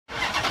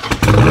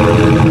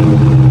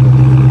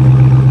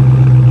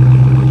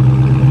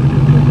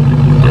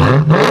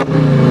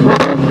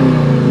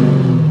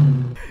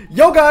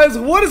Yo guys,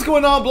 what is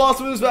going on?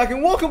 Blossom is back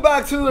and welcome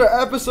back to another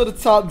episode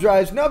of Top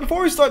Drives. Now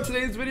before we start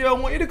today's video, I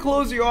want you to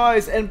close your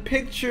eyes and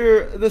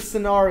picture the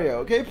scenario,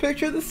 okay?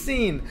 Picture the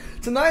scene.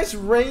 It's a nice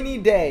rainy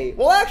day.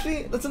 Well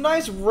actually, it's a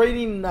nice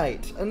rainy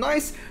night. A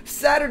nice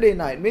Saturday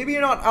night. Maybe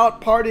you're not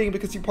out partying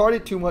because you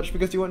partied too much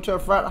because you went to a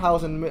frat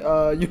house in,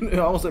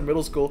 almost at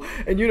middle school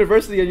and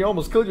university and you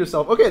almost killed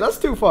yourself. Okay, that's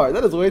too far.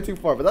 That is way too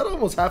far, but that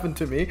almost happened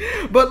to me.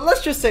 But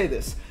let's just say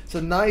this. It's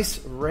a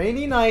nice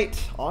rainy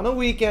night on a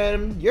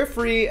weekend, you're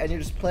free and you're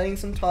just playing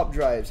some Top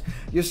Drives.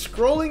 You're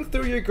scrolling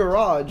through your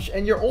garage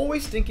and you're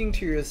always thinking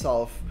to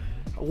yourself,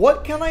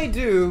 what can I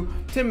do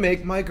to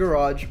make my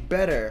garage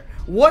better?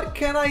 What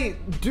can I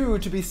do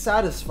to be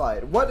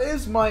satisfied? What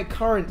is my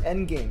current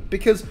end game?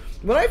 Because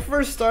when I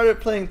first started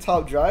playing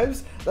Top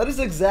Drives, that is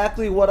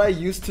exactly what I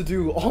used to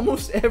do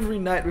almost every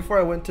night before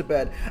I went to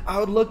bed. I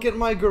would look at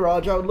my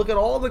garage, I would look at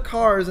all the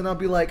cars, and I'd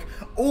be like,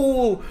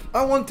 oh,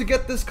 I want to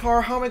get this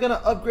car, how am I going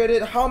to upgrade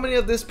it? How many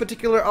of this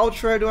particular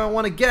Ultra do I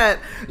want to get?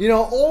 You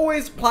know,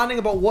 always planning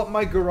about what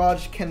my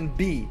garage can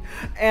be.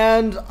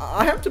 And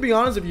I have to be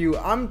honest with you,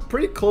 I'm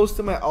pretty close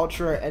to my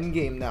Ultra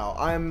endgame now.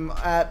 I'm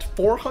at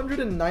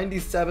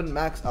 497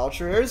 max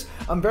Ultras.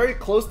 I'm very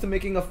close to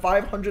making a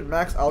 500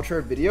 max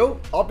Ultra video.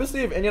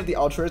 Obviously, if any of the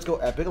Ultras go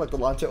epic, like the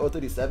Launcher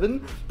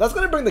 037, that's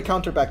going to bring the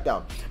counter back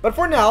down. But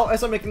for now,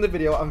 as I'm making the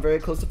video, I'm very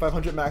close to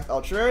 500 max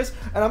Ultras,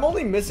 and I'm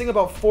only missing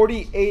about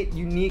 48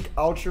 unique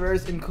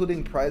Ultras,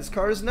 including prize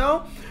cars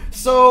now.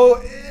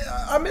 So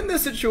I'm in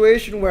this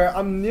situation where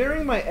I'm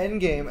nearing my end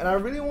game, and I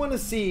really want to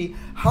see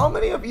how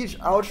many of each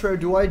Ultra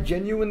do I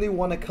genuinely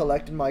want to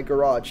collect in my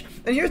garage.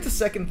 And here's the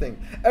second thing.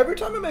 Every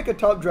time I make a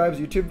Top Drives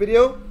YouTube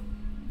video,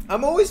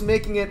 I'm always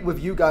making it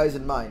with you guys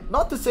in mind.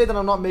 Not to say that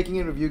I'm not making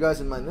it with you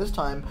guys in mind this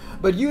time,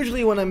 but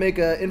usually when I make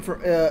a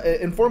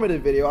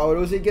informative video, I would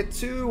always say get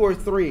 2 or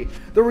 3.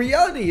 The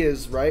reality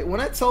is, right, when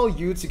I tell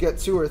you to get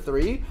 2 or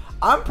 3,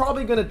 I'm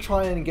probably going to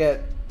try and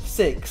get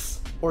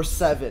 6 or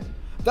 7.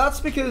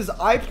 That's because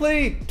I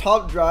play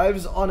Top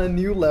Drives on a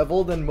new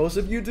level than most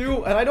of you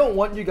do, and I don't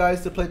want you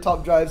guys to play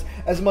Top Drives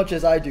as much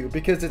as I do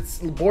because it's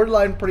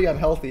borderline pretty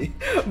unhealthy.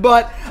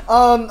 But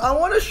I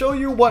want to show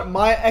you what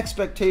my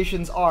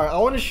expectations are. I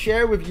want to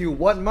share with you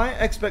what my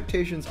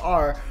expectations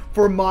are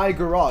for my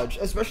garage,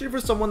 especially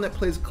for someone that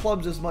plays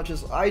clubs as much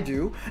as I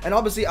do. And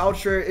obviously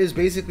Ultra is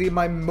basically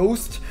my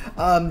most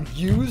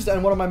used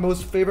and one of my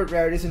most favorite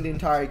rarities in the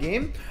entire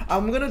game.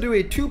 I'm gonna do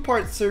a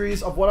 2-part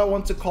series of what I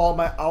want to call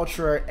my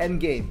Ultra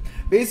endgame.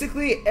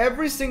 Basically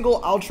every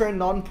single Ultra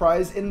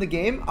non-prize in the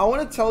game, I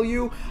want to tell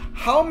you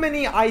how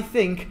many I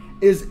think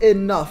is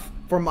enough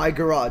for my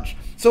garage.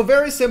 So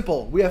very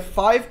simple, we have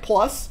 5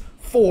 plus,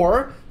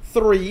 4,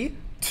 3,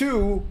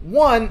 2,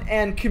 1,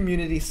 and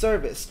community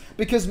service.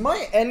 Because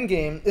my end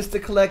game is to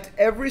collect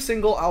every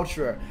single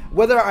Ultra,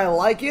 whether I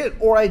like it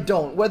or I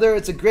don't, whether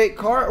it's a great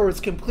car or it's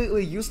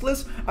completely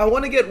useless. I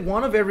want to get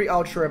one of every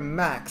Ultra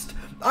maxed.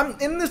 I'm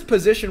in this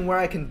position where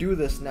I can do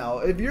this now.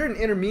 If you're an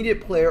intermediate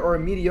player or a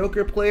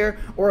mediocre player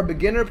or a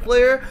beginner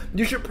player,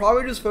 you should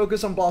probably just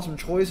focus on Blossom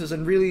choices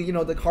and really, you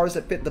know, the cars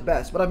that fit the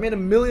best. But I've made a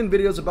million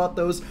videos about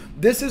those.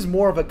 This is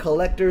more of a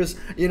collector's,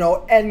 you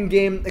know, end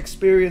game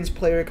experience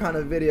player kind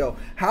of video.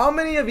 How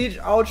many of each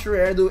Ultra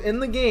Rare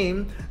in the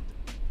game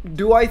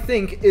do I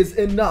think is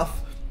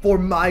enough for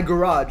my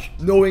garage,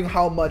 knowing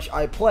how much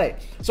I play?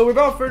 So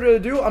without further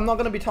ado, I'm not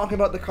going to be talking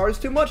about the cars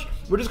too much.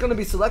 We're just going to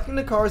be selecting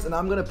the cars and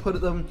I'm going to put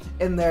them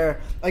in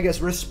their, I guess,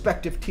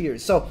 respective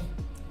tiers. So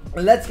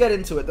let's get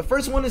into it. The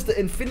first one is the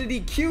Infinity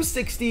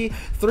Q60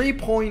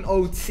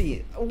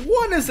 3.0T.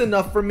 1 is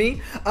enough for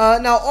me.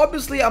 Now,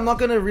 obviously, I'm not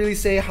going to really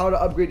say how to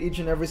upgrade each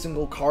and every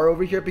single car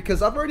over here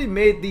because I've already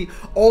made the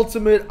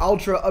Ultimate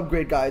Ultra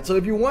Upgrade Guide. So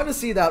if you want to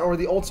see that or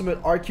the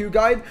Ultimate RQ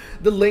Guide,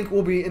 the link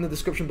will be in the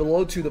description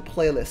below to the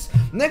playlist.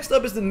 Next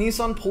up is the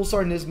Nissan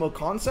Pulsar Nismo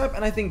Concept,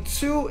 and I think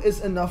 2 is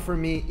enough for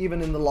me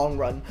even in the long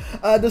run.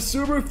 The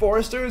Subaru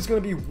Forester is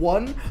going to be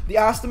 1. The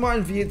Aston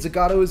Martin V8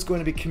 Zagato is going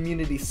to be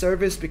community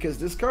service because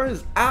this car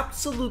is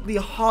absolutely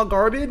hot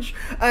garbage,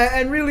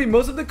 and really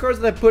most of the cars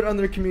that I put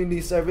under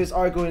community service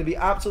are going to be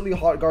absolutely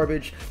hot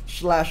garbage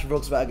slash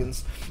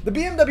Volkswagens. The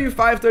BMW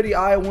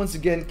 530i, once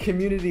again,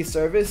 community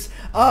service.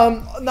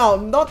 Now,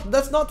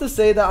 that's not to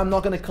say that I'm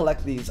not going to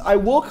collect these. I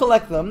will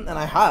collect them, and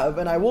I have,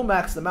 and I will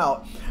max them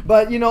out.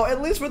 But, you know,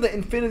 at least for the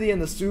Infinity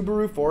and the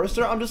Subaru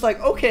Forester, I'm just like,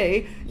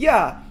 okay,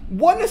 yeah,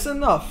 1 is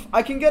enough.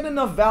 I can get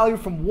enough value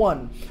from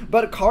 1.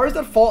 But cars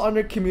that fall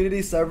under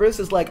community service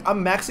is like,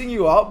 I'm maxing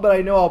you out, but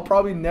I know I'll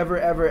probably never,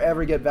 ever,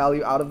 ever get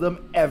value out of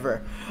them,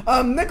 ever.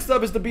 Next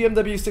up is the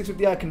BMW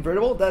 650i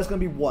convertible. That's going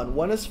to be 1.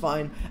 1 is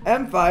fine.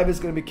 M5 is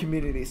going to be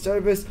community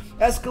service.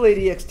 Escalade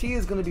EXT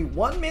is going to be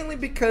 1, mainly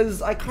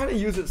because I kind of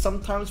use it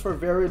sometimes for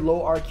very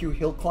low RQ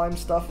hill climb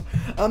stuff.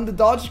 The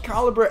Dodge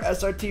Caliber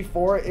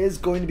SRT4 is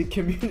going to be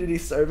community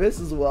service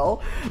as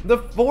well. The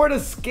Ford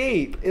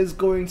Escape is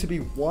going to be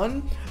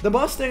 1. The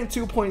Mustang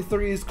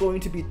 2.3 is going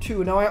to be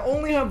 2. Now, I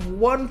only have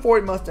one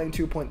Ford Mustang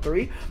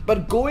 2.3,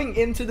 but going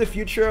into the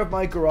future of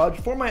my garage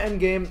for my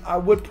Endgame, I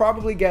would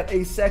probably get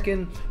a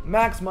second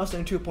Max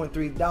Mustang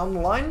 2.3 down the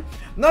line.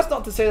 And that's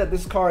not to say that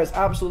this car is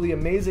absolutely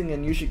amazing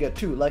and you should get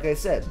 2. Like I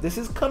said, this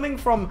is coming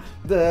from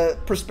the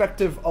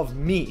perspective of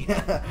me.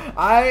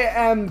 I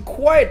am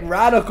quite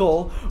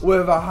radical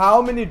with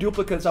how many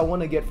duplicates I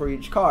want to get for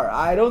each car.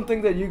 I don't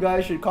think that you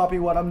guys should copy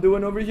what I'm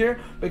doing over here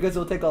because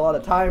it'll take a lot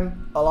of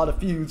time, a lot of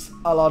fuse,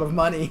 a lot of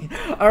money.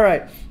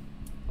 Alright.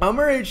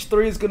 Hummer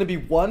H3 is going to be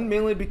 1,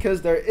 mainly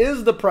because there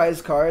is the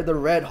prize car, the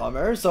red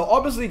Hummer. So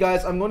obviously,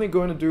 guys, I'm only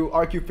going to do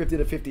RQ50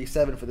 to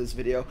 57 for this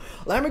video.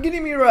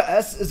 Lamborghini Miura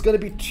S is going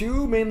to be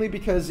 2, mainly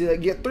because you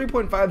get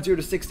 3.50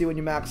 to 60 when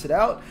you max it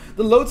out.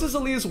 The Lotus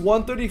Elise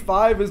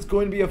 135 is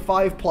going to be a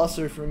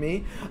 5-pluser for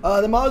me.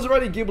 The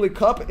Maserati Ghibli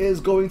Cup is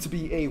going to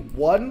be a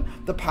 1.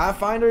 The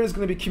Pathfinder is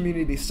going to be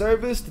community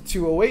service. The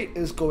 208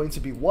 is going to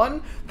be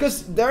 1,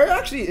 because there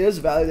actually is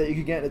value that you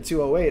can get in a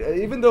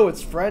 208, even though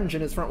it's French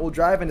and it's front-wheel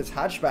drive and it's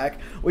hatchback,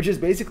 which is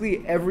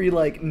basically every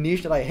like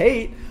niche that I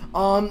hate.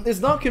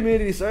 It's not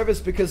community service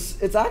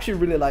because it's actually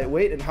really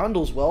lightweight and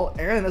handles well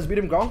and has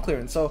medium ground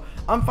clearance, so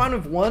I'm fine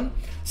with 1.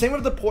 Same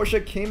with the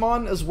Porsche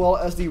Cayman as well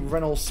as the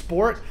Renault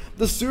Sport.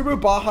 The Subaru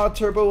Baja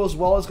Turbo as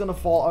well is going to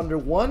fall under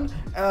 1,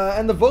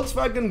 and the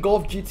Volkswagen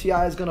Golf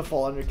GTI is going to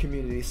fall under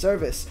community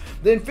service.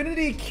 The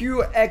Infiniti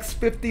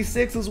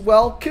QX56 as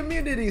well,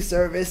 community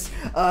service,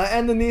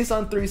 and the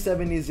Nissan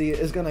 370Z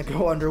is going to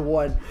go under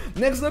 1.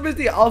 Next up is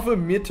the Alfa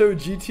Mito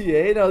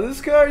GTA. Now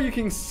this car you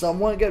can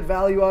somewhat get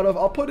value out of.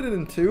 I'll put it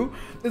in 2.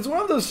 It's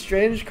one of those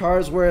strange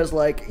cars where it's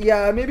like,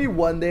 yeah, maybe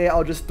one day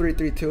I'll just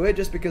 332 it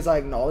just because I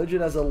acknowledge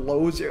it as a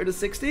low 0 to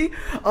 60.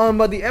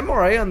 But the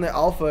MRA on the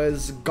Alpha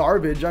is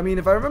garbage. I mean,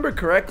 if I remember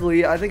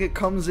correctly, I think it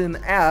comes in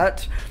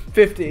at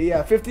 50,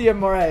 yeah, 50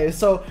 MRA.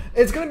 So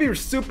it's gonna be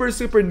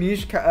super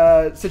niche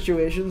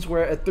situations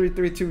where a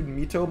 332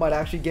 Mito might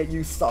actually get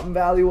you some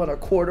value on a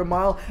quarter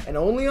mile and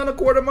only on a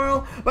quarter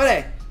mile. But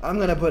hey, I'm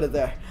gonna put it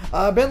there.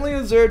 Bentley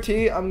Azure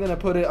T, I'm gonna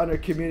put it under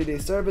community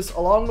service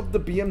along with the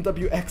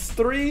BMW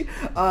X3.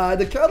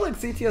 The Cadillac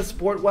CTS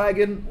Sport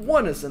Wagon,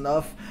 1 is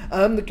enough.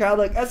 The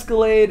Cadillac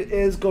Escalade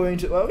is going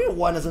to, well,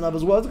 1 is enough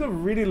as well. It's going to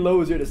be really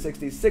low 0 to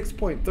 60,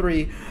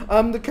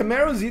 6.3. The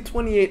Camaro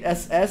Z28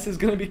 SS is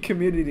going to be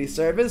community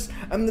service,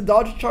 and the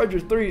Dodge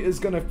Charger 3 is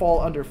going to fall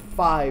under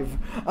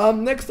 5.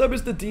 Next up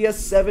is the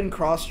DS7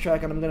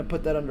 Crosstrek, and I'm going to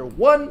put that under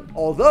 1,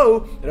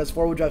 although it has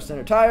 4-wheel drive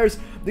center tires.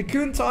 The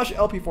Countach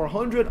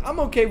LP400,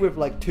 I'm okay with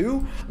like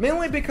 2,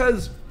 mainly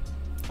because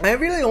I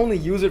really only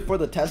use it for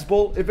the test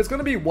bowl. If it's going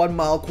to be 1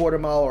 mile, quarter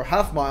mile, or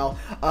half mile,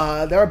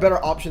 there are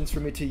better options for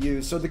me to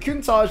use. So the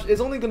Countach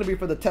is only going to be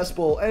for the test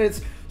bowl, and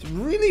it's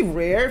really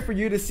rare for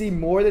you to see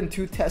more than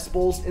 2 test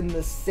bowls in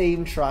the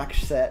same track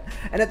set.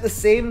 And at the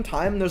same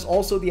time, there's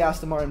also the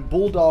Aston Martin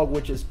Bulldog,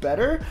 which is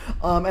better,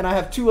 and I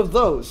have 2 of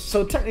those.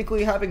 So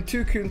technically having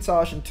 2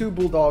 Countach and 2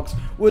 Bulldogs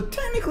would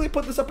technically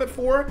put this up at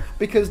 4,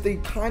 because they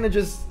kind of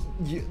just,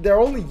 they're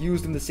only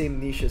used in the same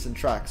niches and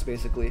tracks,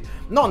 basically.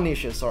 Not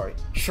niches, sorry,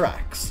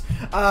 tracks.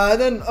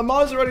 Then a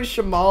Maserati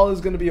Shamal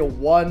is going to be a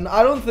 1.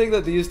 I don't think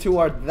that these 2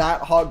 are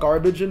that hot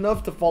garbage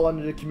enough to fall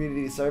under the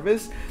community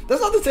service.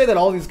 That's not to say that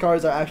all these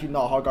cars are actually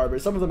not hot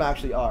garbage. Some of them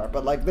actually are,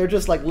 but like they're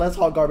just like less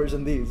hot garbage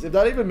than these, if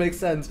that even makes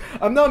sense.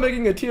 I'm not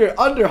making a tier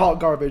under hot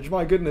garbage,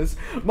 my goodness.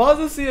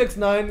 Mazda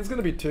CX-9 is going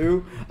to be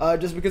 2,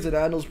 just because it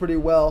handles pretty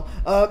well.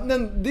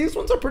 Then these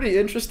ones are pretty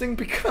interesting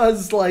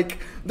because like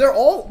they're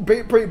all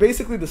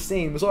basically the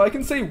same, so I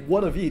can say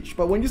 1 of each,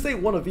 but when you say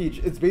 1 of each,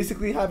 it's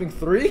basically having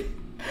 3.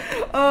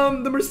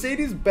 The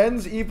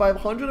Mercedes-Benz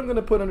E500 I'm going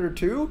to put under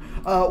 2.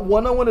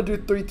 One I want to do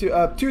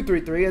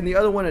 233 and the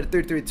other one at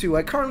 332.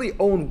 I currently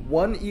own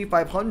 1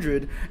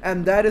 E500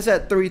 and that is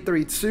at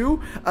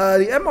 332.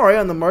 The MRA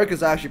on the Merc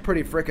is actually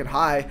pretty freaking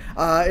high.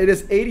 It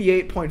is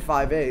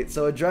 88.58,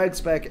 so a drag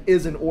spec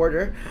is in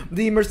order.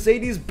 The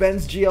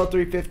Mercedes-Benz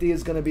GL350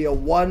 is going to be a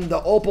 1.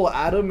 The Opel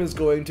Adam is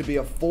going to be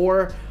a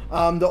 4.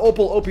 The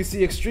Opel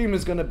OPC Extreme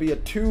is going to be a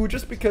 2,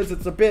 just because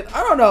it's a bit,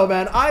 I don't know,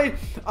 man,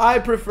 I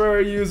prefer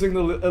using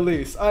the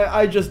Elise,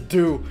 I just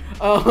do,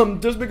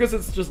 just because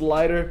it's just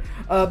lighter.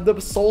 The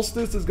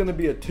Solstice is going to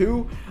be a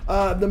 2,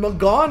 the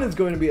Megane is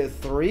going to be a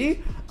 3,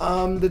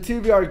 the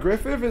TVR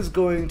Griffith is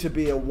going to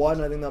be a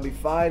 1, I think that'll be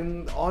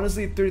fine,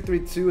 honestly,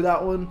 332,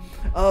 that one.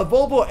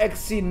 Volvo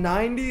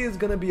XC90 is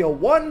going to be a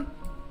 1.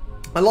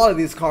 A lot of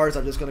these cars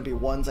are just going to be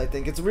 1s, I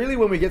think. It's really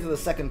when we get to the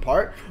second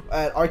part,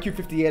 at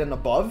RQ58 and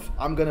above,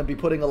 I'm going to be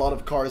putting a lot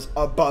of cars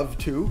above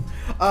 2.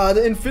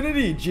 The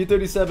Infiniti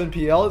G37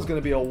 PL is going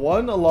to be a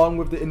 1, along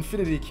with the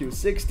Infiniti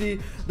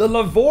Q60. The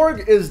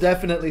Lavorg is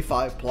definitely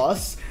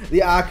 5+. The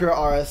Acura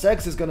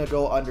RSX is going to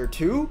go under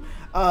 2.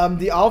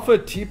 The Alfa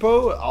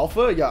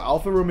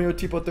Romeo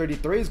Tipo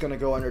 33 is going to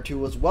go under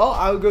 2 as well.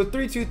 I would go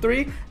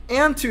 323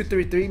 and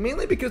 233,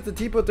 mainly because the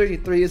Tipo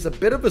 33 is a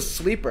bit of a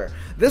sleeper.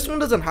 This one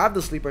doesn't have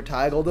the sleeper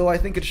tag, although I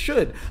think it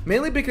should,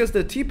 mainly because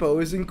the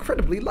Tipo is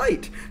incredibly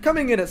light,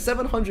 coming in at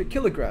 700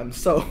 kilograms.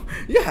 So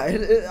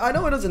yeah, I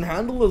know it doesn't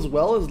handle as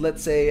well as,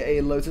 let's say,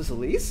 a Lotus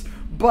Elise,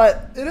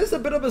 but it is a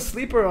bit of a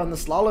sleeper on the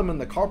slalom in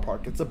the car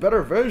park. It's a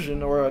better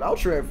version, or an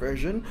ultra rare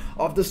version,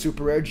 of the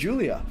super rare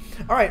Giulia.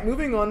 Alright,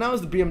 moving on now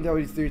is the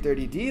BMW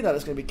 330D. That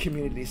is going to be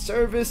community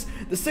service.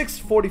 The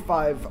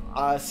 645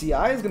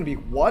 CI is going to be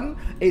 1.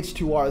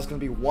 H2R is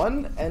going to be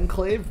 1.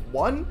 Enclave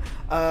 1.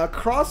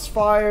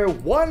 Crossfire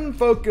 1.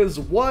 Focus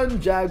 1.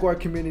 Jaguar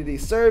community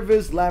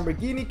service.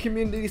 Lamborghini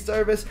community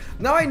service.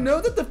 Now I know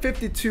that the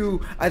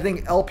 52, I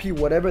think LP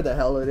whatever the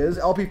hell it is,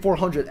 LP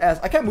 400S,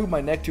 I can't move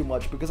my neck too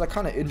much because I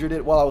kind of injured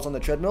it while I was on the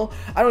treadmill.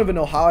 I don't even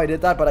know how I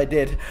did that, but I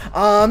did.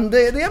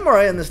 The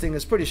MRI on this thing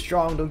is pretty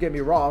strong, don't get me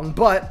wrong,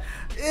 but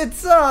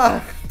it's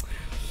no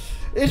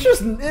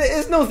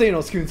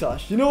Thanos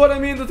Countach. You know what I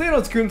mean? The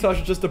Thanos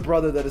Countach is just a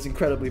brother that is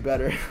incredibly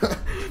better.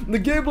 The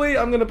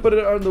Ghibli, I'm gonna put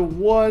it on the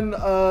 1.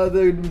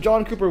 The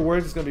John Cooper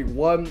Works is gonna be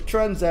 1.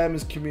 Trans Am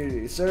is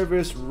community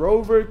service.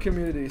 Rover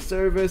community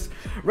service.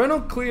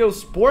 Renault Clio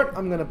Sport,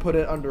 I'm gonna put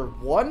it under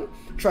 1.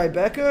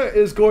 Tribeca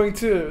is going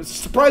to,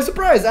 surprise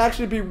surprise,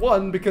 actually be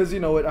 1 because, you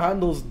know, it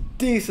handles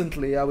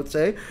decently, I would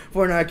say,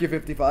 for an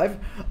RQ55.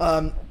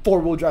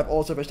 4-wheel drive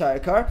all-surface tire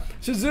car.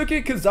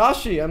 Suzuki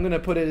Kazashi, I'm gonna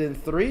put it in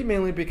 3,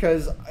 mainly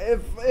because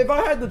if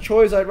I had the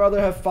choice, I'd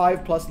rather have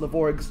 5 plus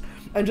Lavorgs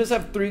and just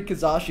have 3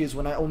 Kazashis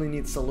when I only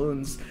need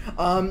saloons.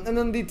 And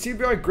then the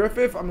TVR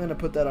Griffith, I'm gonna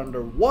put that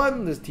under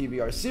 1. This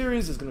TVR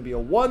series is gonna be a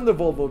 1. The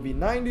Volvo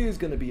V90 is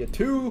gonna be a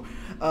 2.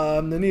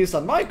 The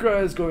Nissan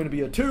Micra is going to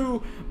be a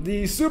 2.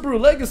 The Subaru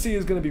Legacy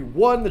is gonna be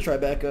 1. The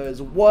Tribeca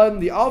is 1.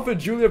 The Alfa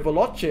Giulia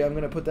Veloce, I'm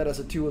gonna put that as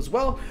a 2 as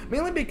well,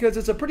 mainly because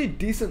it's a pretty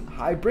decent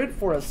hybrid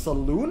for a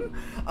saloon.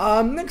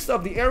 Next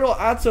up, the Aero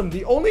Atom,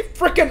 the only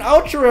freaking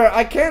ultra rare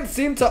I can't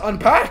seem to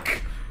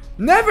unpack.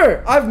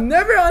 Never! I've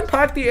never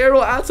unpacked the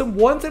Aero Atom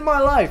once in my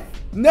life.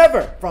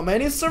 Never! From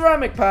any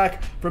ceramic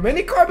pack, from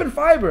any carbon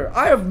fiber,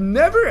 I have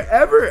never,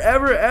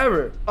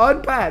 ever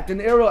unpacked an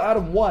Aero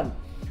Atom 1.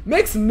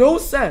 Makes no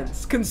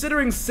sense,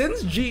 considering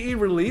since GE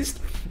released,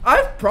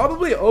 I've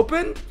probably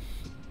opened,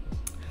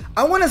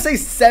 I want to say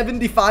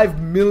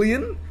 75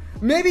 million?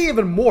 Maybe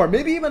even more,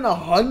 maybe even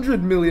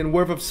 100 million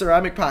worth of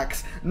ceramic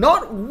packs.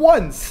 Not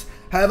once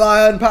have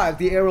I unpacked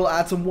the Aero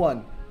Atom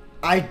 1.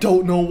 I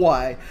don't know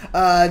why.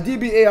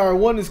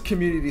 DBAR1 is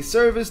community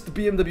service. The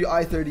BMW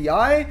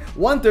i30i,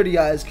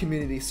 130i is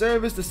community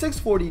service. The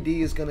 640D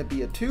is going to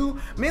be a 2,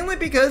 mainly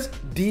because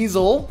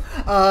diesel.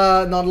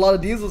 Not a lot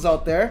of diesels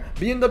out there.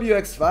 BMW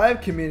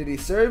X5, community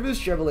service.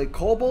 Chevrolet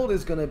Cobalt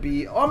is going to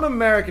be, I'm an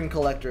American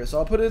collector, so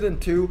I'll put it in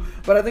 2,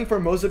 but I think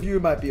for most of you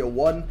it might be a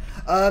 1.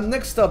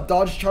 Next up,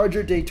 Dodge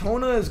Charger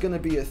Daytona is going to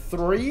be a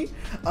 3.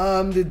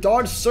 The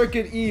Dodge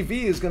Circuit EV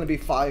is going to be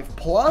 5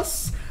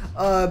 plus.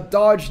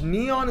 Dodge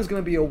Neon is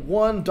going to be a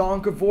 1,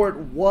 Donkavort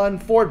 1,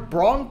 Ford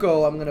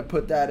Bronco, I'm going to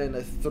put that in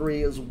a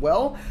 3 as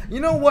well. You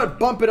know what,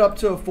 bump it up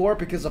to a 4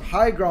 because of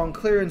high ground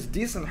clearance,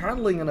 decent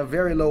handling, and a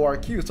very low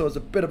RQ, so it's a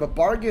bit of a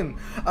bargain.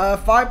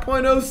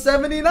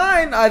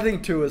 5.079, I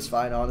think 2 is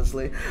fine,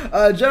 honestly.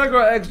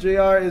 Jaguar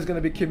XJR is going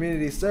to be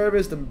community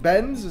service, the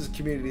Benz is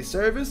community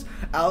service,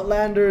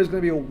 Outlander is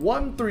going to be a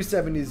 1,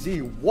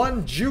 370Z,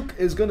 1 Juke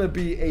is going to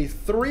be a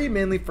 3,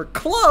 mainly for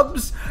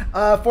clubs,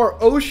 for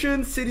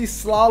Ocean City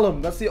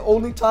Slalom. That's the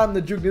only time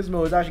the Juke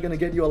Nismo is actually going to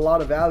get you a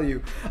lot of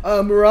value.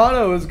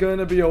 Murano is going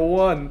to be a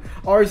 1.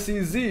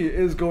 RCZ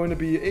is going to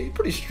be a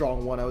pretty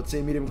strong 1, I would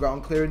say, medium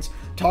ground clearance.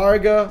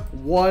 Targa,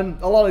 1.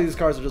 A lot of these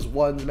cars are just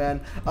 1s,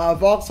 man.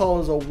 Vauxhall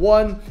is a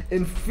 1.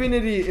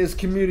 Infinity is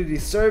community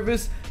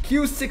service.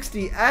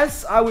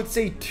 Q60S, I would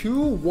say 2,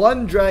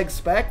 1 drag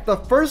spec. The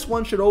first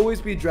one should always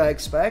be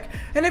drag spec,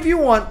 and if you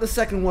want, the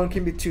second one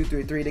can be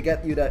 233 to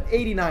get you that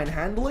 89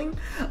 handling.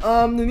 The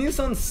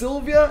Nissan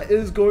Silvia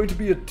is going to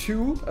be a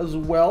 2 as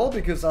well,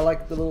 because I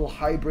like the little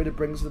hybrid it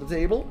brings to the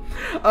table.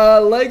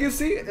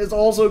 Legacy is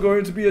also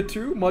going to be a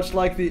 2, much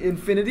like the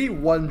Infinity,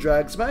 1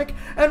 drag spec,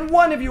 and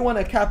 1 if you want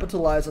to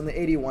capitalize on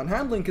the 81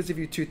 handling, because if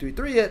you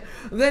 233 it,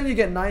 then you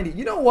get 90.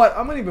 You know what,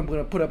 I'm not even going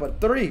to put up a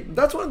 3.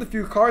 That's one of the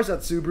few cars at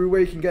Subaru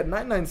where you can get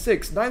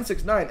 996,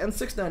 969, and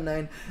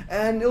 699,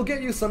 and it'll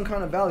get you some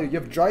kind of value. You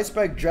have dry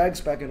spec, drag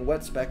spec, and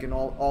wet spec in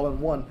all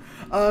in one.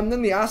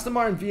 Then the Aston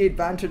Martin V8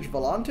 Vantage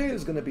Volante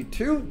is going to be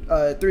 2,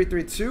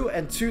 332,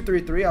 and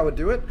 233. I would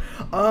do it.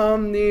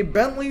 The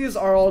Bentleys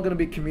are all going to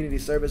be community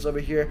service over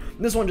here.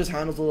 This one just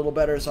handles a little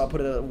better, so I'll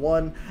put it at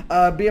 1.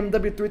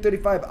 BMW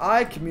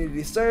 335i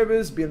community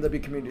service,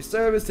 BMW community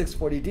service,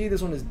 640D.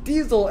 This one is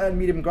diesel and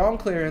medium ground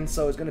clearance,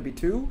 so it's going to be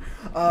 2.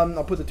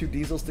 I'll put the 2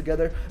 diesels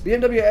together.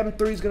 BMW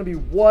M3 is going to be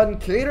 1.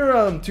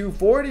 Caterham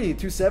 240,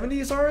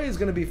 270, sorry, is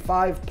going to be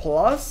 5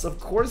 plus, of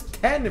course,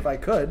 10 if I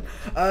could.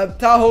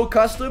 Tahoe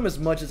Custom, as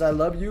much as I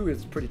love you,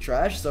 is pretty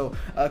trash, so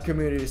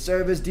community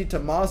service. Di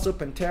Tommaso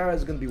Pantera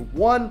is going to be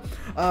 1.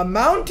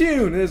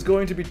 Mountune is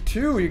going to be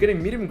 2. You're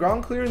getting medium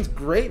ground clearance,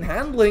 great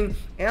handling,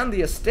 and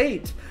the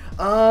estate.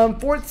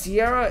 Ford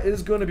Sierra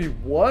is going to be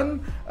 1.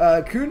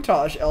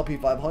 Countach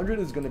LP500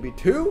 is going to be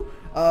 2.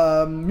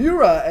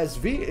 Mura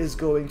SV is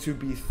going to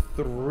be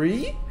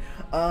 3.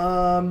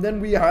 Then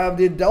we have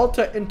the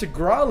Delta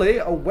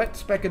Integrale, a wet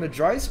spec and a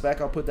dry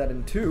spec. I'll put that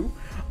in 2.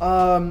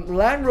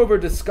 Land Rover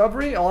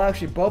Discovery,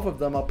 both of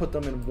them, I'll put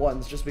them in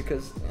 1s just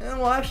because,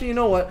 well, actually, you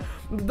know what?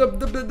 The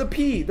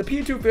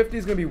P250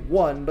 is going to be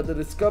 1, but the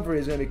Discovery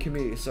is going to be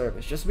community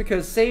service. Just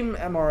because same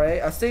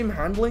MRA, same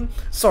handling,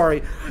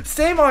 sorry,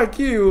 same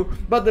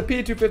RQ, but the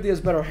P250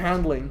 has better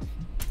handling.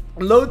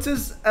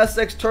 Lotus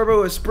SX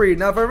Turbo Esprit.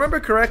 Now, if I remember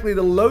correctly,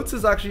 the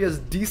Lotus actually has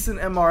decent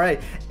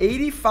MRA,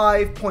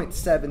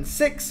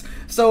 85.76.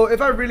 So if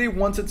I really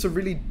wanted to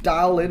really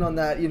dial in on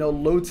that, you know,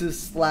 Lotus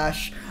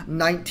slash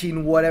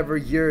 19 whatever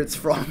year it's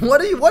from.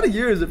 What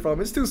year is it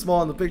from? It's too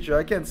small in the picture.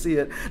 I can't see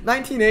it.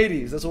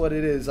 1980s. That's what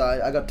it is.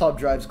 I got Top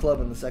Drives Club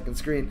on the second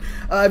screen.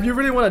 If you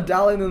really want to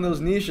dial in those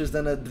niches,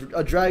 then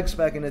a drag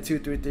spec in a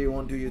 233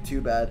 won't do you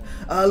too bad.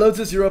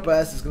 Lotus Europa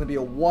S is going to be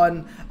a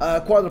 1.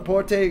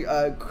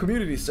 Quadruporte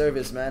community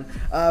service, man.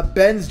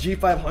 Benz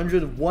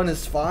G500 1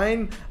 is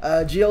fine.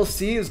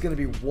 GLC is going to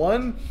be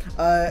 1.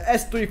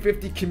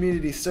 S350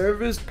 community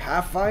service.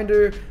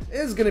 Pathfinder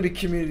is going to be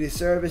community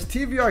service.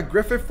 TVR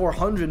Griffith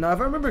 400. Now, if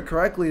I remember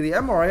correctly, the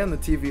MRA on the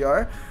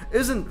TVR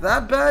isn't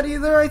that bad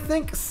either. I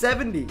think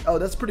 70. Oh,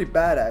 that's pretty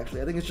bad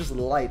actually. I think it's just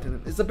light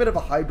and it's a bit of a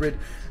hybrid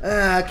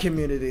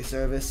community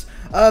service.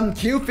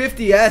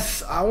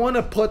 Q50S. I want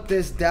to put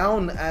this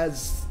down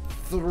as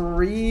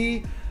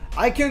 3.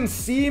 I can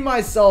see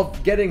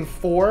myself getting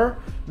 4,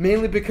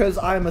 mainly because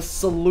I'm a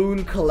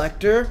saloon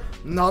collector.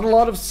 Not a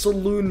lot of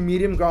saloon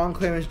medium ground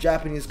clearance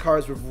Japanese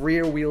cars with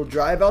rear wheel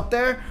drive out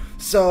there,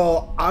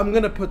 so I'm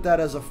gonna put that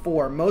as a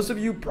 4. Most of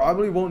you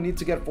probably won't need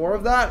to get 4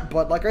 of that,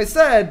 but like I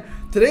said,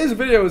 today's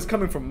video is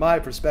coming from my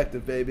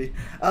perspective, baby.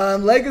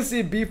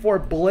 Legacy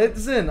B4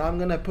 Blitzen, I'm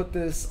gonna put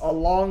this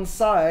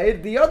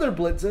alongside the other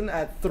Blitzen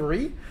at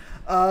 3.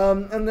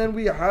 And then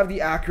we have the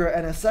Acura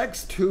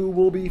NSX, 2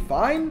 will be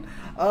fine.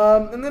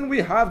 And then we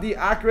have the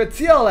Acura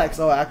TLX.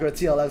 Oh, Acura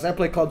TLX. I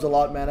play clubs a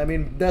lot, man. I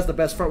mean, that's the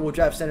best front-wheel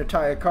drive standard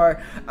tire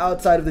car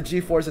outside of the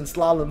G-Force and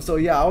Slalom. So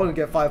yeah, I want to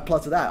get 5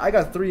 plus of that. I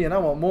got 3 and I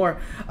want more.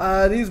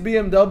 These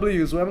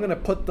BMWs, where I'm gonna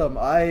put them?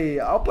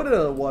 I'll put it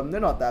at 1. They're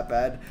not that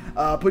bad.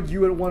 Put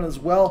you at 1 as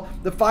well.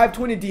 The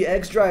 520D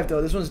X Drive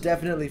though, this one's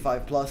definitely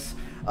 5 plus.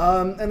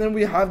 And then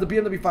we have the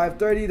BMW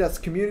 530. That's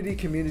community.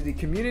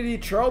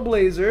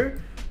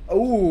 Trailblazer.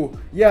 Oh,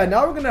 yeah,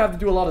 now we're going to have to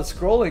do a lot of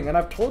scrolling, and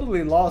I've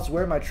totally lost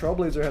where my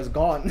Trailblazer has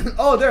gone.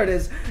 Oh, there it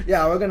is.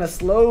 Yeah, we're going to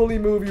slowly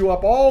move you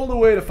up all the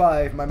way to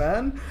 5, my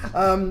man.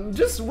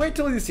 Just wait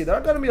till you see. There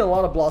are going to be a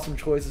lot of Blossom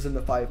choices in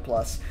the 5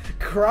 plus.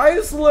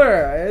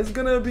 Chrysler is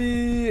going to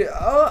be...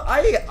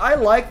 I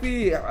like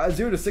the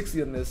 0 to 60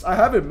 in this. I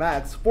have it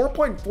max.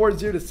 4.4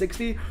 0 to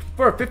 60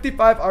 for a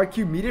 55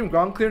 RQ medium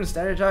ground clearance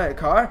standard tire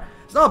car.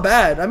 It's not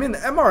bad. I mean, the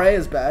MRA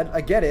is bad.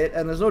 I get it,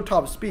 and there's no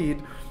top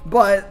speed,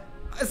 but...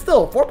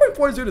 Still,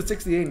 4.40 to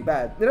 60 ain't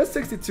bad. It has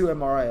 62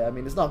 MRA. I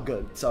mean, it's not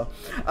good. So,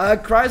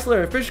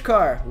 Chrysler Fish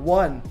Car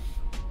 1.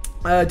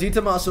 Di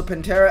Tommaso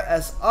Pantera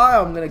SI.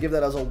 I'm gonna give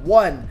that as a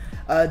 1.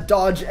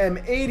 Dodge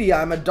M80.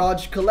 I'm a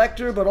Dodge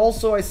collector, but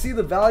also I see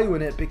the value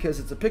in it because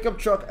it's a pickup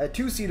truck, a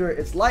 2-seater,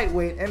 it's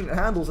lightweight, and it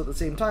handles at the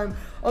same time.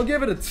 I'll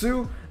give it a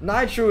 2.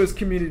 Nitro is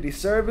community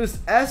service.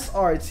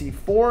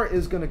 SRT4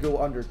 is going to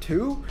go under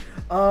 2.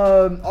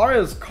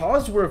 Aria's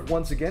Cosworth,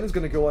 once again, is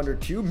going to go under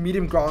 2.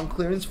 Medium ground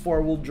clearance,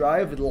 4-wheel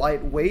drive,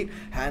 lightweight,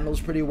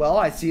 handles pretty well.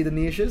 I see the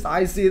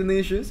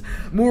niches.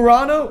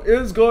 Murano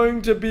is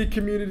going to be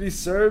community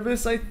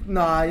service.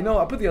 Nah, you know,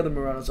 I'll put the other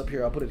Muranos up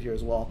here. I'll put it here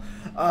as well.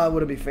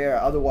 Wouldn't be fair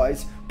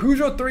otherwise.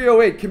 Peugeot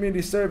 308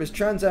 community service.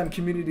 Trans Am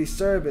community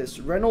service.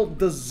 Renault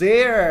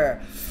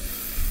Desire.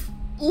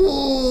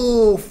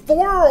 Ooh,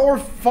 4 or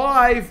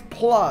 5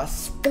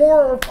 plus.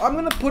 4. I'm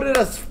gonna put it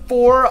as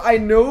 4. I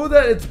know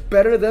that it's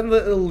better than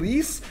the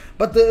Elise,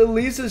 but the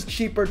Elise is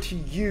cheaper to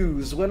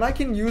use. When I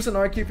can use an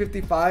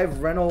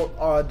RQ55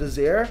 Renault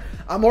Desire,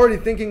 I'm already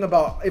thinking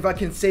about if I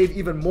can save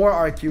even more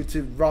RQ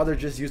to rather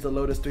just use the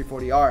Lotus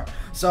 340R.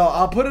 So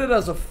I'll put it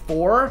as a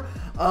 4.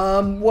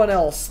 What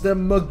else? The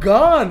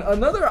Megane,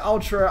 another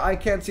Ultra I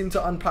can't seem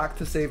to unpack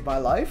to save my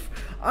life.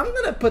 I'm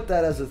gonna put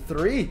that as a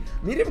 3.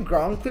 Medium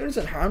ground clearance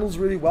and handles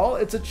really well.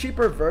 It's a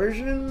cheaper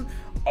version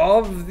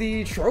of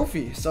the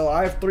Trophy, so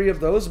I have 3 of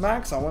those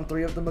max. I want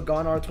 3 of the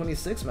Megane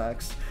R26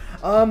 max.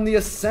 The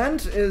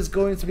Ascent is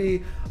going to be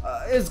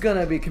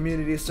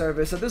community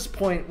service. At this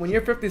point, when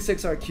you're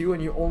 56 RQ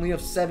and you only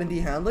have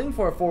 70 handling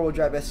for a 4-wheel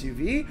drive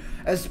SUV,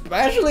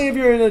 especially if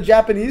you're in a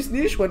Japanese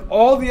niche when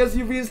all the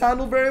SUVs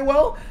handle very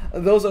well,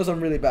 those are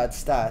some really bad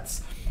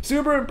stats.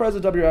 Subaru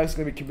Impreza WRX is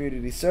going to be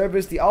community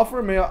service. The Alfa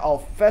Romeo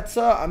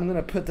Alfetta, I'm going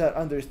to put that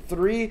under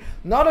 3.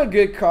 Not a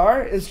good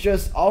car. It's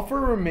just Alfa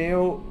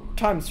Romeo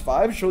times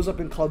 5 shows up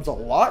in clubs a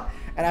lot,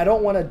 and I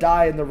don't want to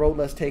die in the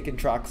roadless taken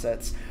track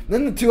sets.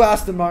 Then the 2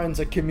 Aston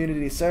Martins are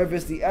community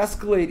service. The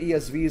Escalade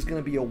ESV is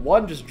going to be a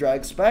 1, just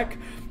drag spec.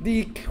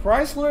 The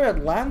Chrysler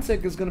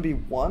Atlantic is going to be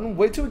 1.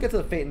 Wait till we get to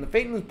the Phaeton. The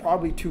Phaeton is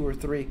probably 2 or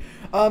 3.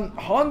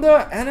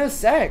 Honda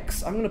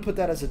NSX, I'm going to put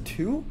that as a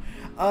 2.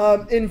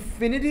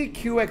 Infiniti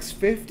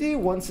QX50,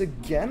 once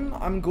again,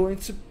 I'm going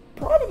to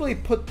probably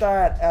put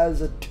that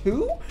as a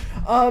 2,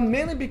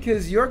 mainly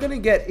because you're going to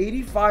get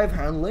 85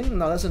 handling.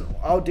 Now, that's an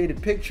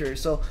outdated picture,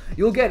 so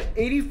you'll get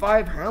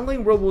 85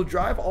 handling, rear-wheel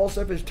drive,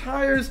 all-surface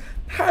tires,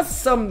 has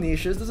some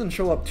niches, doesn't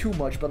show up too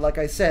much, but like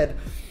I said,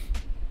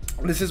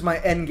 this is my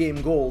end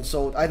game goal,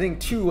 so I think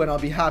 2 and I'll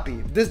be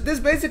happy.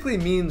 This basically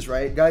means,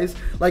 right, guys,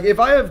 like if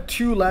I have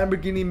 2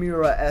 Lamborghini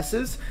Miura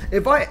S's,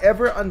 if I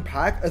ever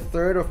unpack a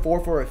 3rd or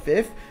 4th or a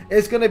 5th,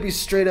 it's gonna be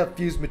straight up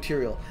fused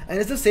material. And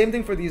it's the same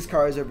thing for these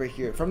cars over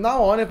here. From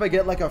now on, if I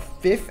get like a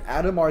 5th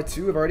Atom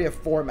R2, I've already have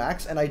 4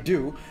 max, and I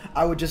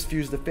would just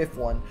fuse the 5th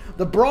one.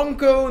 The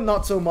Bronco,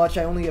 not so much.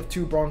 I only have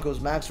 2 Broncos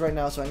max right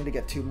now, so I need to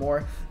get 2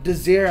 more.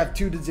 Desire, I have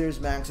 2 Desires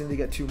max, I need to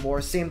get 2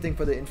 more. Same thing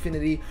for the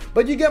Infinity,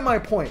 but you get my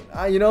point.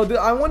 You know,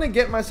 I want to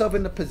get myself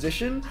in a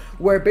position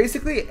where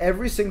basically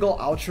every single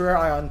Ultra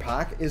I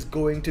unpack is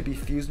going to be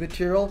fused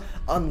material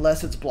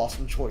unless it's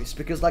Blossom Choice,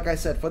 because like I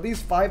said, for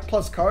these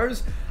 5+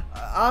 cars,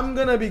 I'm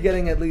gonna be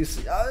getting at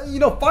least, you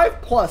know,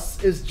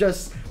 5+ is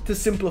just to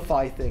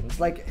simplify things.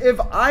 Like, if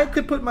I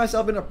could put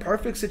myself in a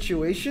perfect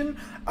situation,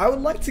 I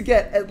would like to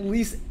get at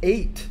least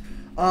 8,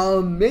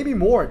 maybe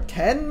more,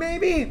 10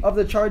 maybe, of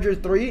the Charger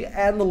 3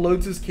 and the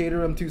Lotus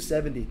Caterham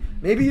 270,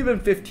 maybe even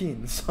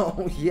 15.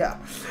 So yeah,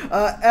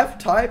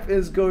 F-Type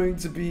is going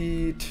to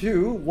be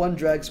 2, 1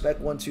 drag spec,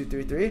 1, 2,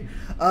 3, 3.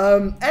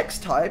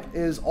 X-Type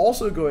is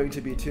also going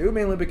to be 2,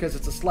 mainly because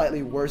it's a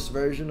slightly worse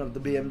version of the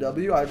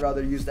BMW. I'd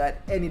rather use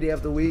that any day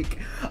of the week.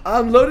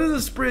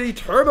 Lotus Esprit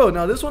Turbo,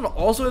 now this one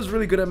also is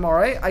really good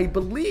MRA. I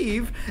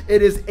believe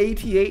it is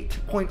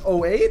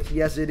 88.08,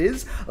 yes it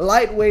is,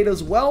 lightweight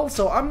as well,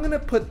 so I'm gonna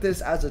put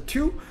this as a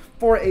 2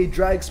 for a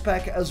drag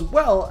spec as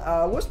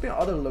well. What's my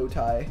other low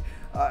tie?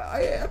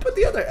 I put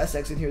the other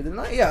SX in here, didn't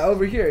I? Yeah,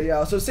 over here.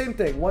 Yeah, so same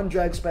thing. 1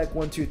 drag spec,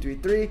 1, 2, 3,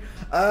 3.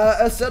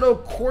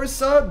 Assetto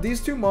Corsa.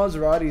 These 2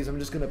 Maseratis, I'm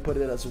just gonna put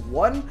it as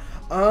 1.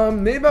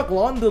 Maybach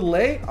Lawn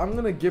Delay, I'm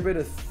gonna give it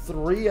a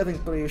 3. I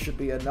think 3 should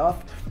be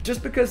enough,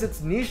 just because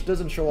its niche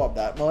doesn't show up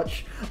that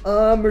much.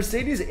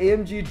 Mercedes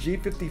AMG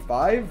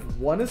G55,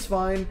 1 is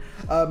fine.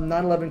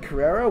 911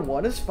 Carrera,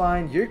 1 is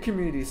fine. Your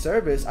community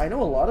service, I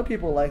know a lot of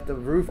people like the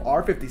roof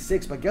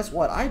R56, but guess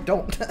what? I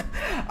don't.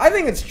 I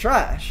think it's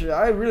trash.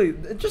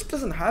 It just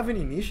doesn't have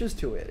any niches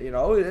to it, you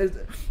know.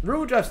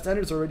 Rear-wheel drive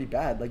standards are already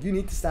bad. Like, you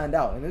need to stand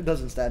out, and it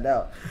doesn't stand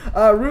out.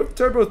 Roof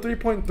Turbo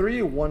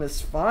 3.3, 1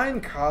 is fine.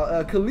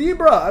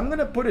 Calibra, I'm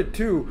gonna put it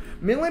 2,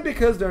 mainly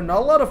because there are not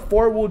a lot of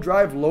 4-wheel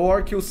drive low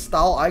RQ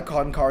style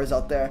icon cars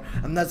out there,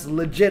 and that's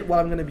legit what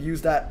I'm gonna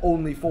use that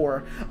only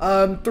for.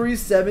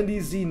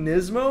 370Z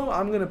Nismo,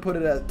 I'm gonna put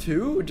it at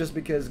 2, just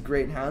because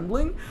great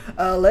handling.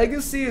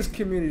 Legacy is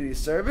community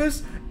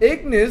service.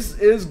 Ignis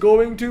is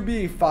going to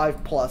be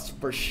 5+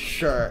 for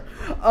sure.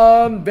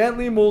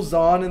 Bentley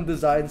Mulsanne and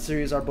Design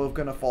Series are both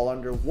gonna fall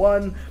under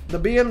 1. The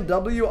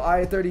BMW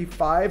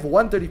i35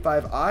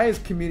 135i is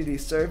community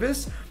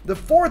service. The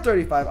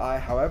 435i,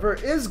 however,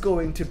 is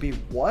going to be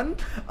 1.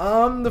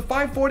 The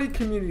 540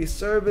 community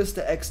service.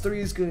 The X3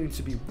 is going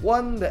to be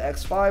 1. The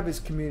X5 is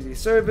community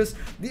service.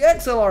 The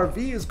XLRV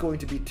is going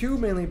to be 2,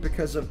 mainly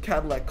because of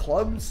Cadillac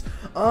clubs.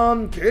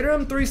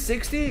 Caterham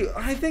 360,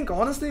 I think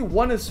honestly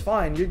 1 is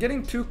fine. You're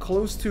getting too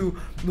close to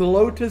the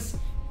Lotus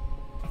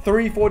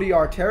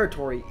 340R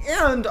territory,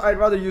 and I'd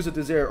rather use a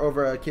Desire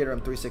over a Caterham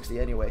 360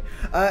 anyway.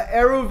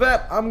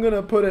 Aerovet, I'm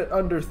gonna put it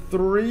under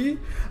 3.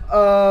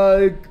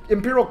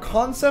 Imperial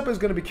Concept is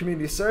gonna be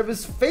community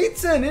service.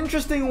 Fate's an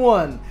interesting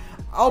one.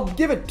 I'll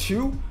give it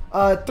 2.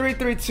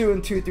 332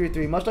 and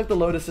 233, much like the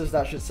Lotuses,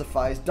 that should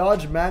suffice.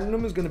 Dodge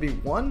Magnum is going to be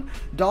 1.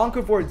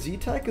 Donka Ford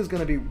Z-Tech is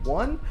going to be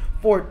 1.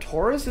 Ford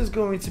Taurus is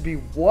going to be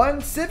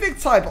 1. Civic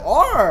Type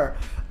R,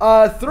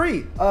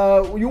 3.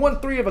 You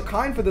want 3 of a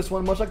kind for this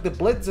one, much like the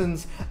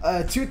Blitzens.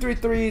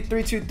 233,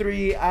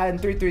 323,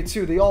 and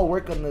 332. They all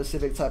work on the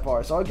Civic Type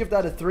R, so I'll give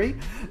that a 3.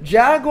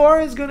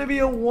 Jaguar is going to be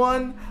a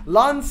 1.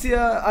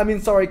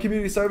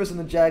 Community service in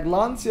the Jag.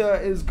 Lancia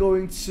is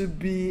going to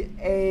be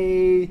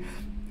a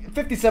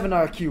 57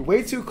 RQ,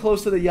 way too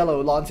close to the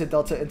yellow Lancia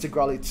Delta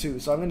Integrale 2,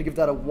 so I'm going to give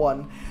that a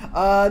 1.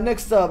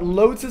 Next up,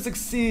 Lotus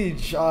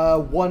Exige,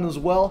 1 as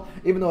well,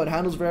 even though it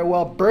handles very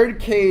well.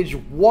 Birdcage,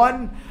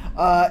 1.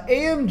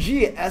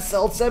 AMG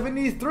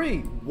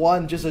SL73,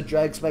 1, just a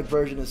drag spec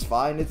version is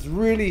fine. It's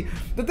really,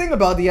 the thing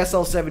about the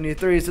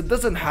SL73 is it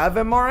doesn't have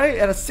MRA, it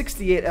has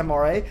 68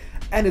 MRA,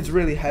 and it's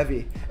really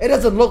heavy. It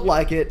doesn't look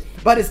like it,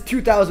 but it's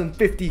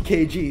 2,050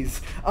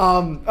 kgs.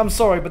 I'm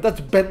sorry, but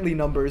that's Bentley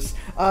numbers.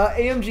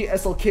 AMG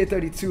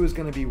SLK32 is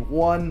gonna be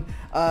 1.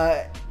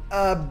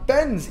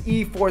 Benz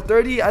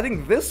E430, I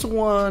think this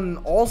one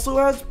also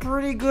has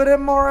pretty good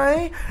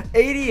MRA,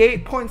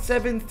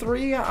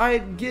 88.73.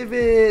 I'd give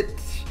it,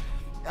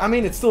 I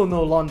mean, it's still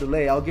no long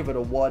delay. I'll give it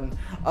a 1.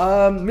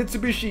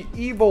 Mitsubishi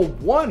Evo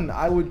 1,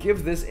 I would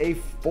give this a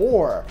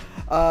 4.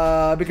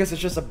 Because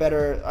it's just a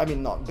better, I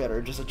mean, not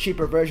better, just a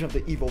cheaper version of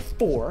the Evo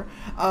 4.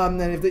 And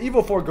if the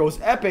Evo 4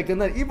 goes epic, then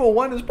that Evo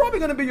 1 is probably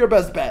going to be your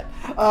best bet.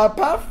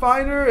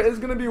 Pathfinder is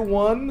going to be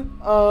 1.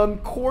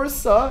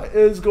 Corsa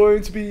is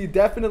going to be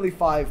definitely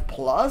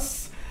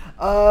 5+.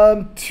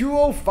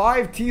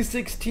 205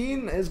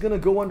 T16 is gonna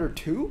go under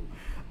 2.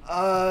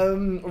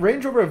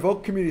 Range Rover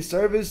Evoque Community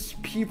Service,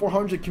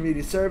 P400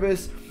 Community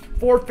Service,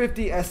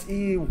 450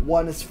 SE,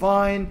 1 is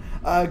fine.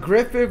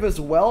 Griffith as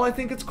well, I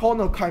think it's called.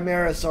 No,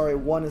 Chimera, sorry,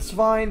 1 is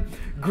fine.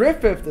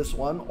 Griffith, this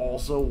one,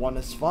 also 1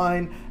 is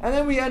fine. And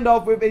then we end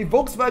off with a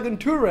Volkswagen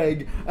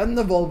Touareg and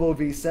the Volvo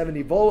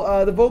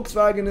V70. The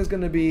Volkswagen is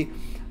going to be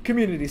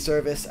community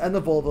service and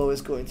the Volvo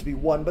is going to be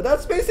 1. But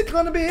that's basically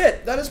going to be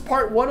it. That is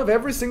part 1 of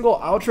every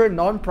single Ultra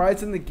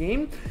non-prize in the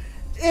game.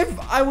 If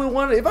I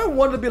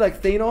wanted to be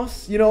like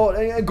Thanos, you know,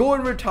 and go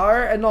and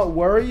retire and not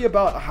worry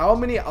about how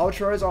many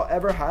Ultras I'll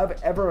ever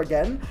have ever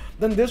again,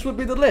 then this would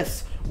be the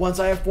list. Once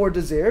I have 4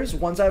 Desirs,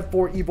 once I have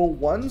 4 Evo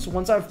 1s,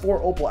 once I have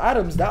 4 Opal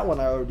Atoms, that one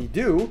I already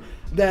do,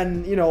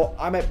 then, you know,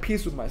 I'm at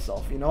peace with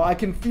myself, you know. I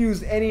can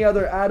fuse any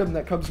other Atom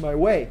that comes my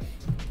way.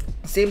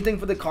 Same thing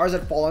for the cars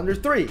that fall under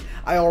 3.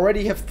 I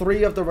already have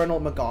 3 of the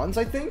Renault Megans,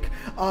 I think.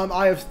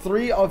 I have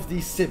 3 of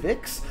the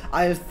Civics.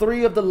 I have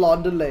 3 of the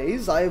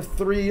Landelays. I have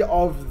 3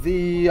 of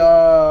the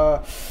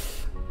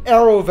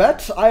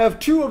Aerovet. I have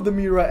 2 of the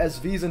Miura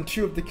SVs and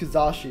 2 of the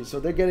Kizashi.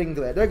 So they're getting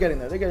there. They're getting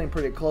there. They're getting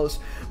pretty close.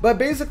 But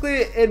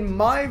basically, in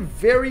my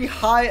very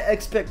high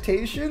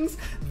expectations,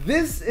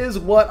 this is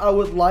what I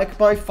would like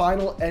my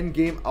final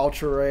Endgame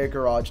Ultra Rare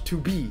Garage to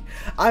be.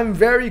 I'm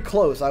very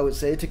close, I would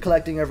say, to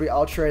collecting every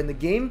Ultra Rare in the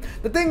game.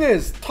 The thing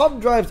is, Top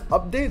Drive's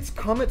updates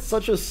come at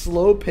such a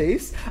slow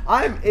pace,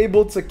 I'm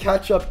able to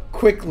catch up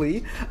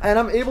quickly, and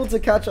I'm able to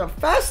catch up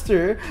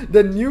faster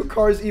than new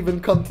cars even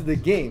come to the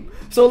game.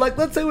 So like,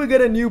 let's say we get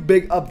a new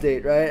big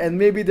update, right? And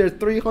maybe there are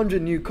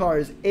 300 new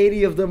cars,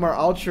 80 of them are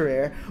Ultra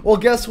Rare. Well,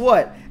 guess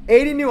what?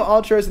 80 new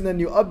Ultras and then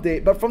new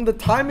update, but from the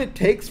time it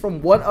takes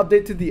from one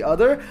update to the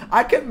other,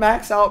 I can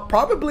max out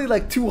probably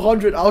like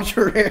 200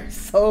 Ultra Rares.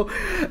 So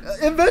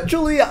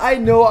eventually I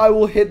know I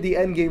will hit the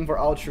end game for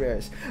Ultra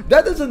Rares.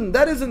 That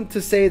isn't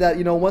to say that,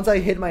 you know, once I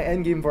hit my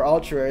end game for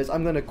Ultra Rares,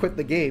 I'm gonna quit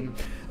the game.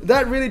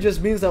 That really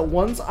just means that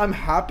once I'm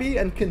happy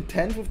and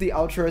content with the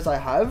Ultra Rares I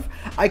have,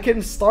 I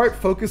can start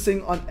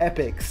focusing on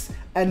epics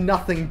and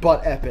nothing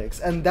but epics,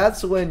 and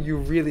that's when you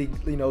really,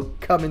 you know,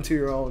 come into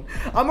your own.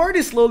 I'm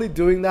already slowly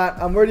doing that.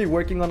 I'm already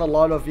working on a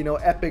lot of, you know,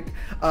 epic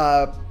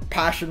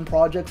passion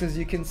projects, as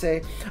you can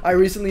say. I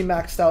recently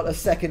maxed out a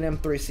second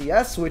M3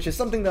 CS, which is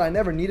something that I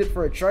never needed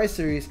for a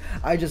tri-series.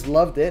 I just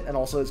loved it, and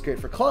also it's great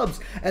for clubs.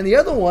 And the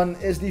other one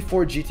is the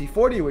Ford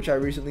GT40, which I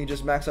recently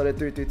just maxed out at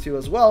 332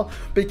 as well,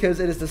 because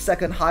it is the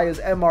second highest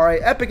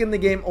MRA epic in the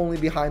game, only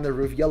behind the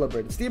Roof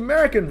Yellowbird. It's the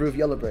American Roof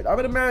Yellowbird. I'm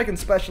an American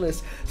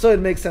specialist, so it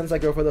makes sense I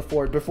go for the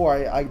Ford before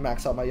I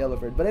max out my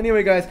Yellowbird. But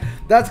anyway, guys,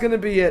 that's gonna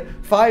be it.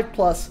 5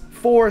 plus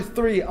 4,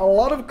 3. A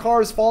lot of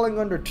cars falling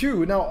under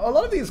 2. Now, a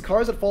lot of these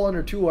cars that fall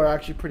under 2 are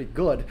actually pretty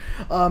good.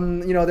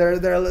 You know, they're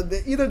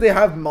either they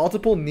have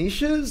multiple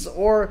niches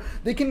or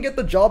they can get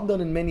the job done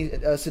in many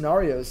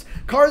scenarios.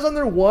 Cars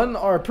under 1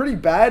 are pretty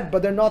bad,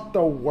 but they're not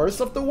the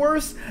worst of the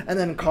worst. And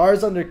then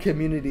cars under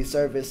community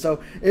service. So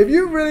if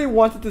you really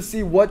wanted to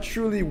see what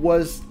truly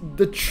was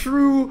the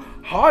true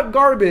hot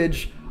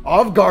garbage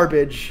of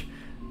garbage,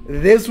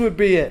 this would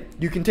be it.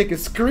 You can take a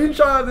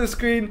screenshot of the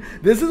screen.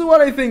 This is what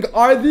I think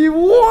are the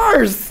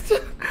worst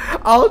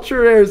Ultra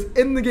Rares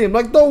in the game.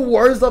 Like the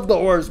worst of the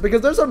worst.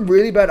 Because there's some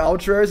really bad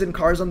Ultra Rares in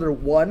cars under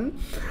 1.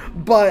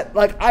 But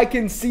like I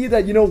can see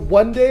that, you know,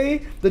 one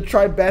day the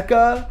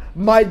Tribeca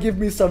might give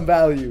me some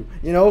value.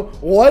 You know,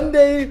 one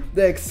day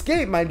the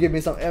Escape might give me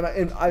some.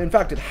 In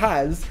fact, it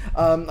has.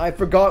 I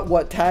forgot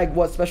what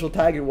special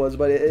tag it was,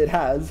 but it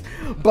has.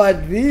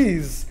 But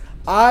these,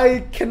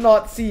 I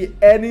cannot see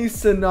any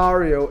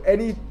scenario,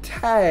 any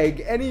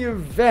tag, any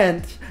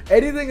event,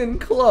 anything in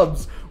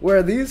clubs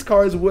where these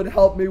cars would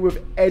help me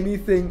with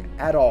anything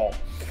at all.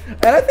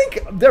 And I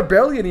think there are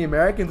barely any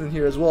Americans in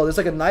here as well. There's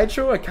like a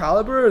Nitro, a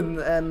Caliber,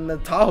 and a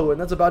Tahoe,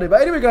 and that's about it.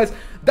 But anyway, guys,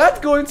 that's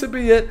going to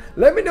be it.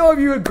 Let me know if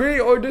you agree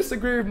or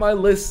disagree with my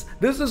list.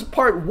 This is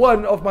part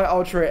 1 of my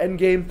Ultra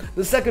Endgame.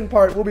 The second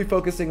part will be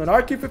focusing on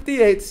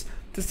RQ58s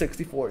to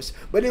 64s.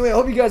 But anyway, I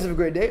hope you guys have a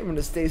great day. I'm going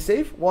to stay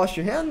safe, wash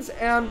your hands,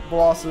 and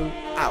Blossom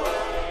out.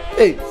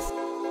 Peace.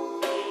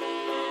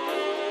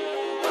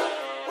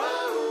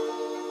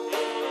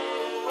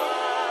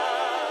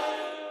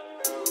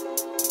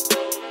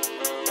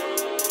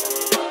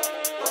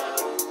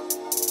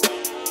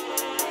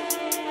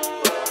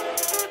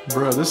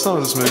 Bro, this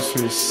song just makes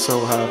me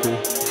so happy.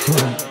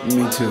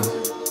 Me too.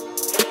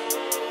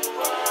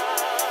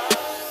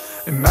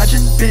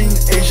 Imagine being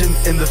Asian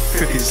in the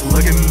 50s,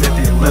 looking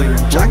nifty, leather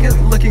jacket,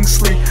 looking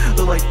sleek,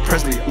 look like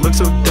Presley, look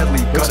so deadly.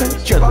 Got a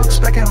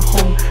jukebox back at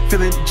home,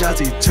 feeling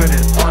jazzy, turn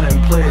it on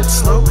and play it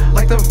slow,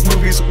 like the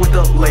movies with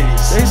the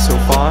ladies. They so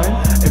fine.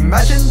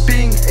 Imagine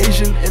being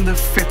Asian in the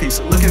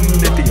 50s, looking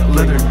nifty,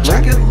 leather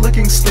jacket,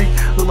 looking sleek,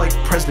 look like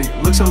Presley,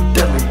 look so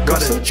deadly.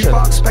 Got a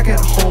jukebox back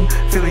at home,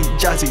 feeling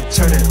jazzy,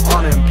 turn it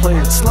on and play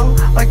it slow,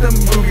 like the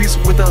movies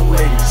with the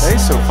ladies. They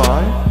so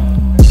fine.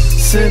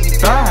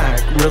 sit back,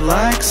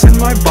 relax in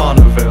my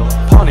Bonneville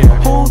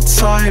Pontiac. Hold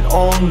tight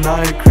all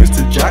night, cruise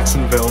to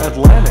Jacksonville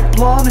Atlantic.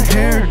 Blonde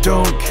hair,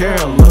 don't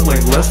care, look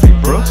like Leslie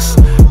Brooks.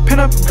 Pin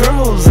up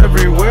girls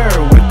everywhere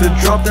with the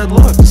drop dead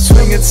look.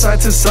 Swing it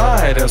side to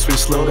side as we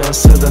slow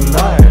dance to the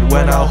night.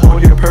 When I'll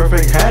hold your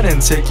perfect hand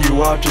and take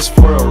you out just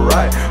for a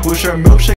ride. We'll share milkshake